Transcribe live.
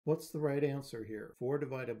What's the right answer here? 4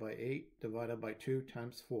 divided by 8 divided by 2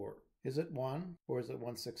 times 4. Is it 1 or is it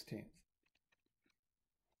 1/16?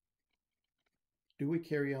 Do we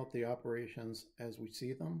carry out the operations as we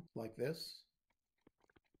see them, like this?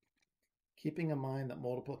 Keeping in mind that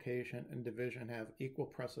multiplication and division have equal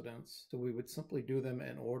precedence, so we would simply do them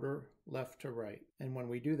in order, left to right. And when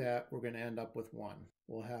we do that, we're going to end up with 1.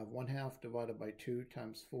 We'll have 1/2 divided by 2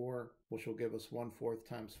 times 4, which will give us 1/4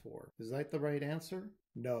 times 4. Is that the right answer?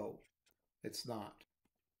 No, it's not.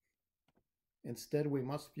 Instead, we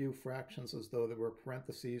must view fractions as though there were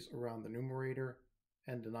parentheses around the numerator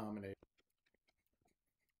and denominator,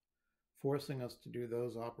 forcing us to do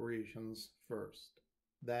those operations first.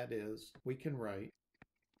 That is, we can write,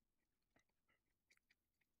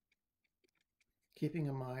 keeping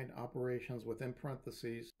in mind operations within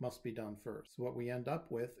parentheses must be done first. So what we end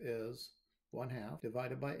up with is 1/2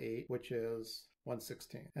 divided by 8, which is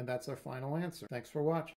 1/16. And that's our final answer. Thanks for watching.